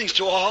great blessings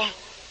to all.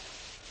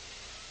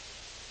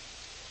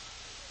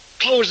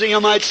 Closing, I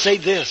might say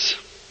this.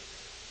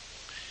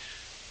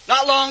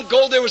 Not long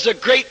ago there was a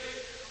great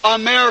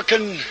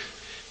American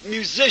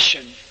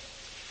musician,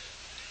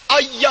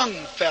 a young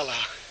fella,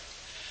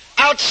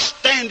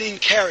 outstanding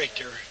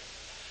character.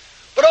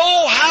 But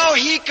oh, how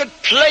he could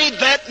play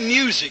that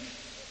music.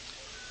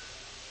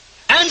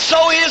 And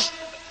so his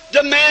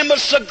demand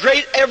was so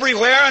great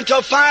everywhere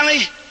until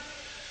finally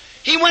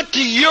he went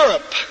to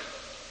Europe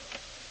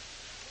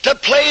to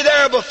play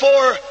there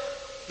before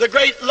the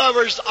great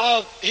lovers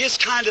of his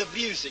kind of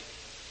music.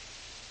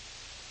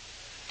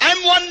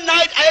 And one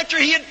night after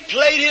he had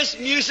played his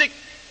music,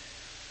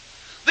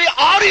 the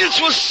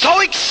audience was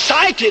so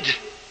excited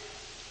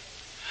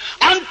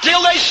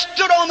until they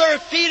stood on their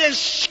feet and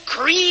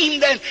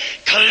screamed and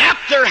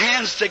clapped their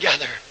hands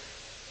together.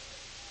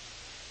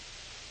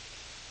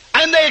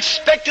 And they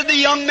expected the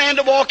young man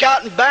to walk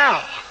out and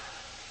bow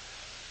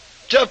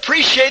to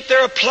appreciate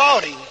their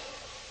applauding.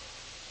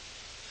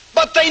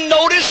 But they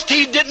noticed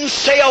he didn't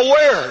say a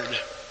word.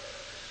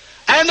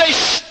 And they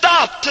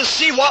stopped to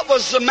see what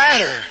was the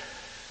matter.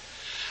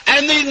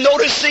 And they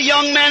noticed the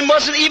young man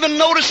wasn't even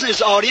noticing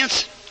his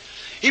audience.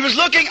 He was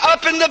looking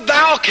up in the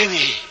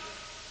balcony,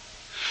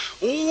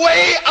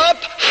 way up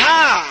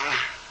high.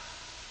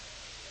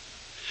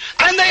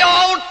 And they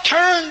all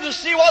turned to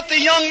see what the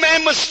young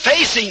man was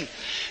facing.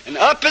 And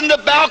up in the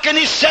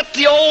balcony sat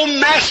the old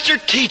master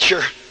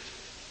teacher.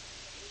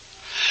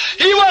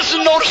 He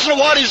wasn't noticing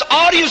what his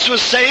audience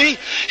was saying.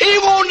 He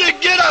wanted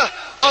to get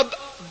a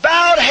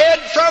bowed head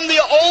from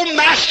the old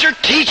master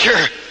teacher.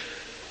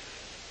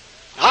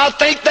 I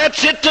think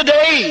that's it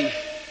today.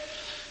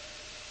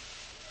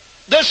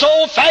 This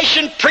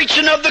old-fashioned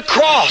preaching of the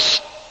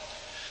cross,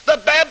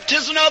 the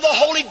baptism of the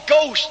Holy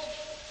Ghost,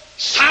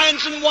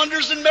 signs and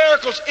wonders and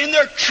miracles in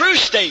their true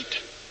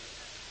state.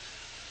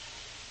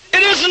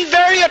 It isn't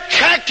very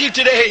attractive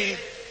today.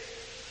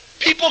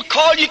 People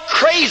call you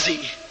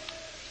crazy.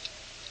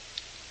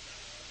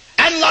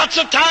 And lots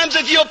of times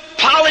if you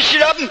polish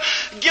it up and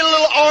get a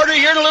little order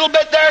here and a little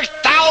bit there,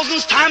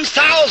 thousands times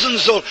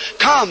thousands will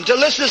come to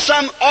listen to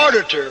some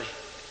orator,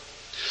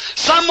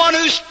 someone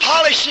who's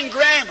polishing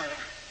grammar,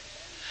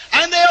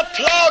 and they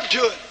applaud to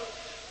it.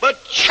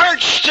 But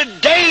church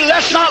today,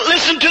 let's not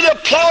listen to the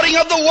applauding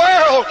of the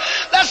world.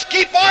 Let's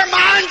keep our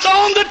minds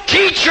on the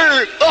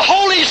teacher, the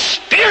Holy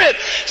Spirit.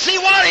 See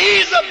what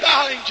He's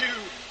about to.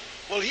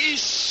 Well, He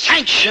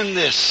sanctioned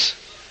this.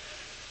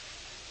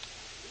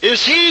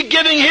 Is He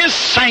giving His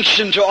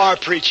sanction to our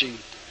preaching?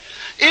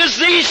 Is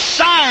these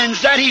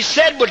signs that He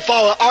said would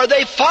follow, are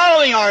they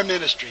following our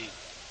ministry?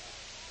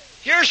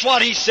 Here's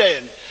what He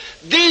said.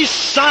 These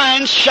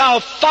signs shall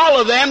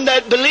follow them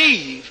that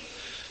believe.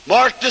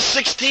 Mark the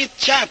 16th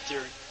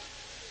chapter.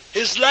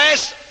 His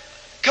last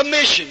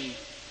commission,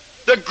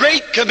 the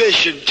Great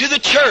Commission to the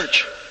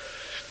church.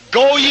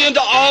 Go ye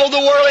into all the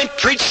world and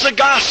preach the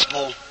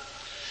gospel.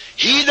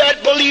 He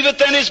that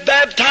believeth and is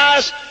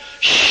baptized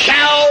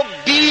shall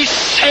be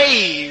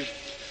saved.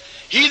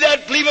 He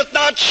that believeth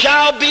not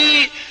shall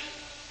be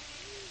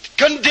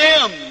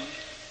condemned.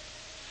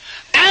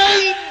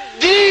 And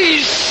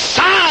these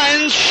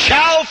signs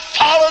shall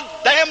follow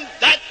them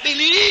that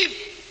believe.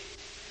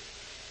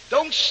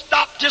 Don't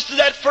stop just to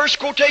that first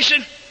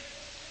quotation.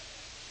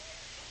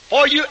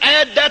 Or you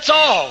add, that's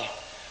all.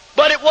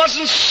 But it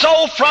wasn't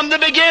so from the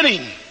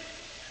beginning.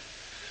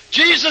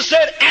 Jesus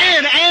said,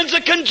 and's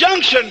a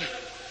conjunction.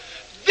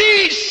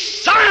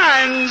 These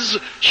signs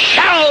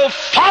shall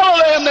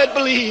follow them that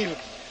believe.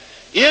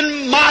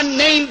 In my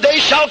name they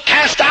shall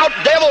cast out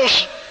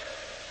devils.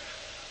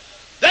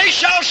 They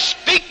shall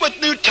speak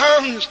with new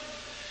tongues.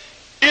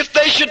 If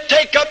they should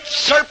take up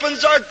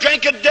serpents or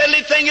drink a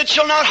deadly thing, it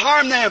shall not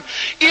harm them.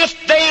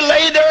 If they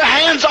lay their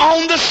hands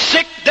on the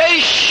sick, they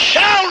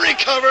shall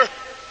recover.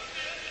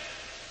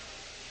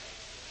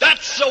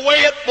 That's the way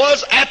it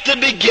was at the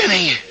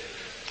beginning.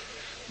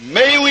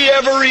 May we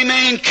ever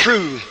remain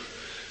true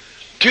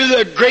to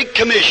the Great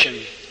Commission.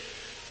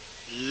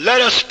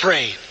 Let us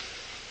pray.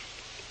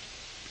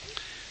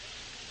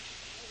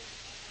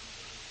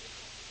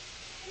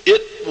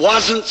 It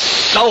wasn't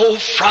so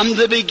from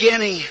the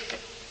beginning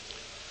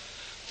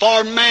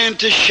for man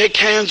to shake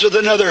hands with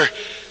another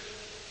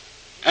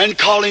and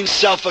call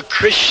himself a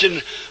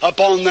Christian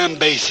upon them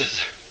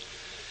bases.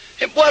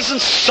 It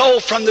wasn't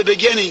so from the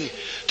beginning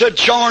to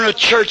join a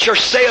church or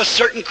say a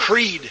certain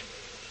creed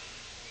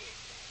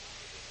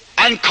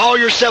and call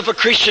yourself a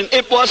Christian.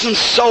 It wasn't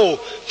so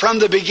from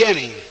the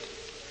beginning.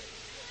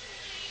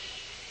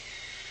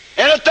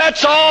 And if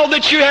that's all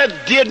that you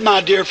have did,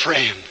 my dear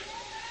friend,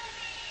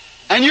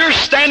 and you're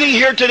standing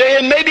here today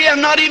and maybe have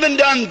not even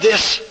done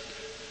this,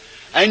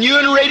 and you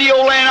in Radio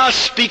Land I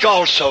speak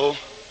also,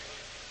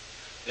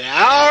 the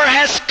hour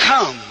has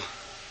come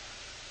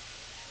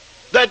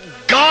that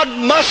God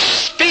must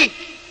speak.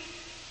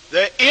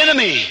 The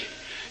enemy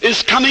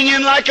is coming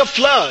in like a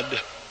flood.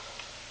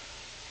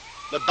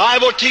 The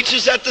Bible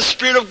teaches that the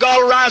Spirit of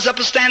God will rise up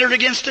a standard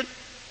against it.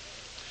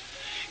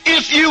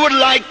 If you would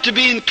like to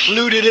be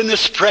included in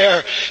this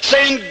prayer,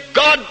 saying,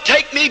 God,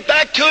 take me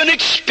back to an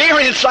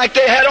experience like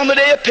they had on the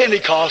day of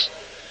Pentecost,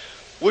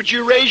 would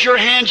you raise your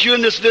hands, you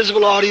in this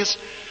visible audience?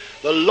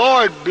 The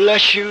Lord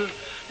bless you.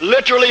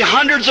 Literally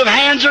hundreds of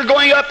hands are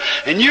going up,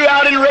 and you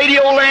out in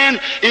radio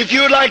land, if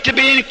you would like to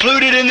be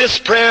included in this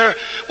prayer,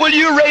 will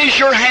you raise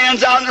your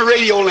hands out in the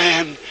radio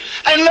land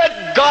and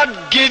let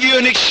God give you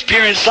an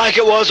experience like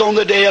it was on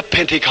the day of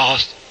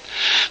Pentecost?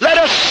 Let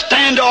us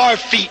stand to our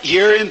feet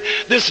here in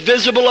this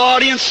visible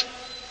audience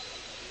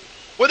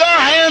with our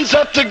hands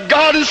up to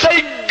God and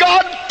say,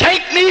 God,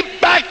 take me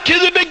back to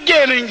the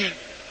beginning.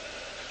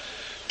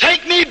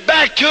 Take me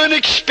back to an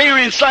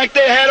experience like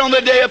they had on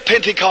the day of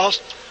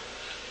Pentecost,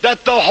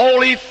 that the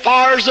holy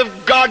fires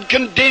of God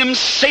condemn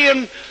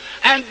sin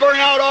and burn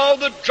out all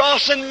the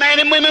dross, and men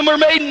and women were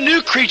made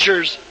new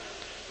creatures,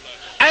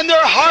 and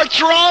their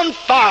hearts are on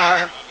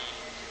fire.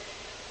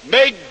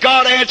 May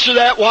God answer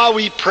that while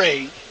we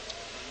pray.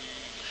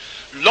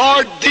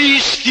 Lord,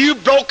 these few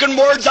broken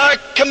words I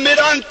commit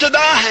unto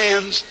thy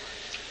hands.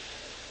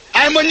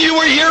 And when you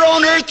were here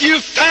on earth, you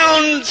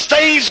found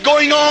things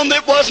going on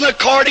that wasn't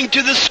according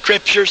to the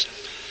Scriptures.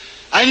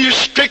 And you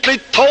strictly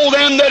told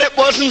them that it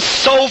wasn't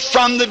so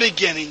from the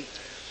beginning.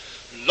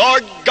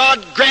 Lord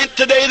God, grant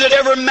today that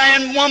every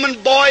man,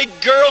 woman, boy,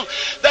 girl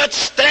that's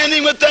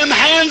standing with them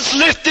hands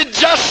lifted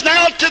just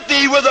now to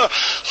Thee with a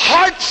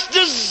heart's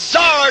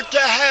desire to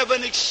have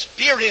an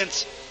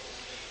experience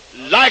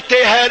like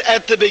they had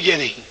at the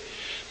beginning.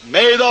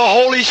 May the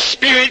Holy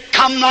Spirit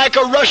come like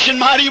a rushing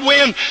mighty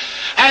wind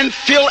and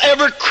fill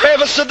every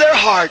crevice of their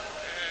heart,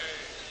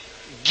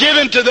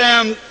 giving to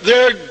them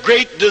their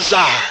great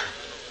desire.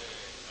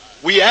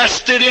 We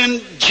asked it in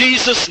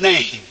Jesus'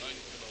 name.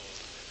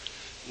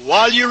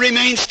 While you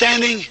remain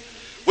standing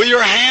with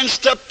your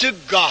hands up to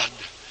God,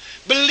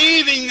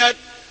 believing that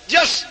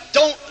just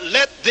don't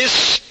let this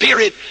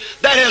Spirit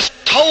that has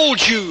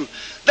told you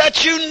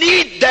that you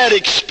need that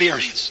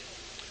experience.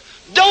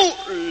 Don't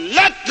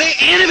let the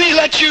enemy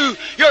let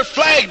your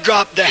flag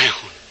drop down.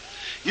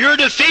 You're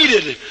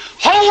defeated.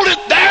 Hold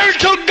it there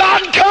till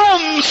God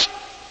comes.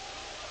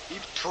 He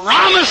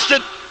promised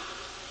it.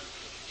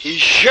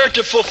 He's sure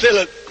to fulfill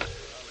it.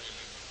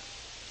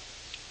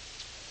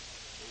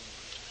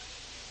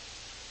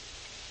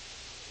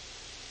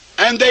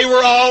 And they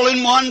were all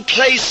in one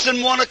place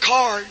in one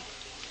accord.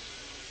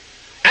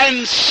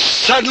 And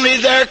suddenly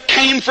there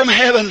came from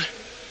heaven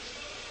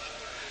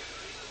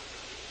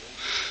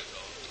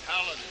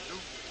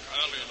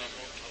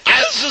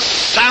as the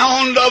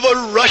sound of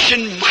a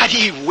rushing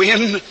mighty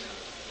wind,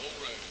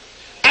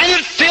 and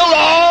it filled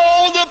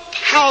all the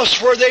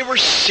house where they were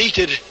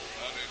seated.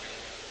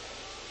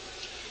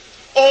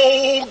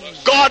 Oh,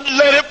 God,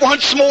 let it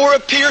once more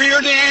appear here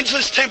in the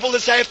Angelus Temple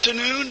this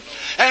afternoon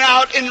and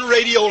out in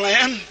Radio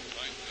Land.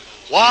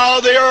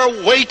 While they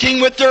are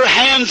waiting with their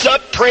hands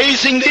up,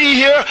 praising Thee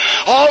here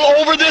all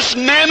over this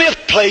mammoth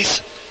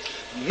place,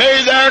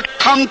 may there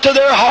come to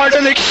their heart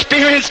an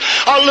experience,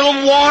 a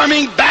little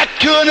warming back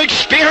to an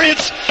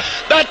experience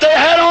that they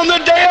had on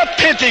the day of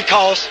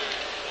Pentecost,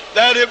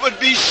 that it would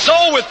be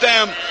so with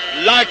them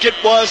like it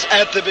was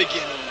at the beginning.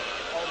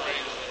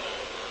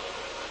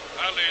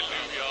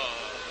 Hallelujah.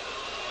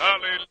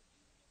 Hallelujah.